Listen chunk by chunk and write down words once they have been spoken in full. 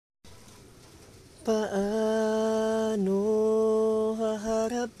Paano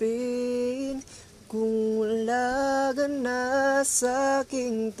haharapin kung wala ka na sa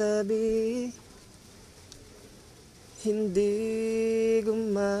aking tabi? Hindi ko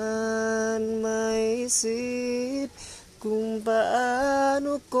man maisip kung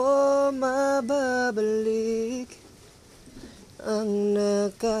paano ko mababalik ang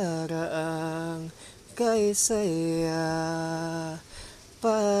nakaraang kay saya.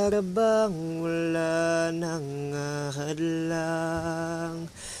 Para bang wala nang hadlang,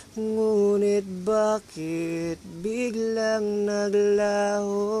 ngunit bakit biglang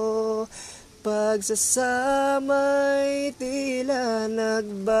naglaho? Pagsasama'y tila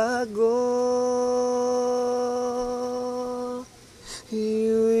nagbago.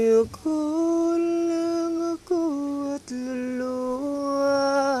 Yuyuko lang ako at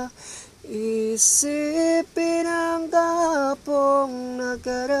luluha, isipin ang kahapong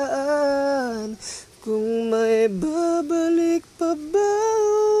nakaraan. Kung may babalik pa ba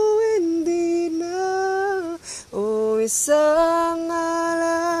o hindi na, o isang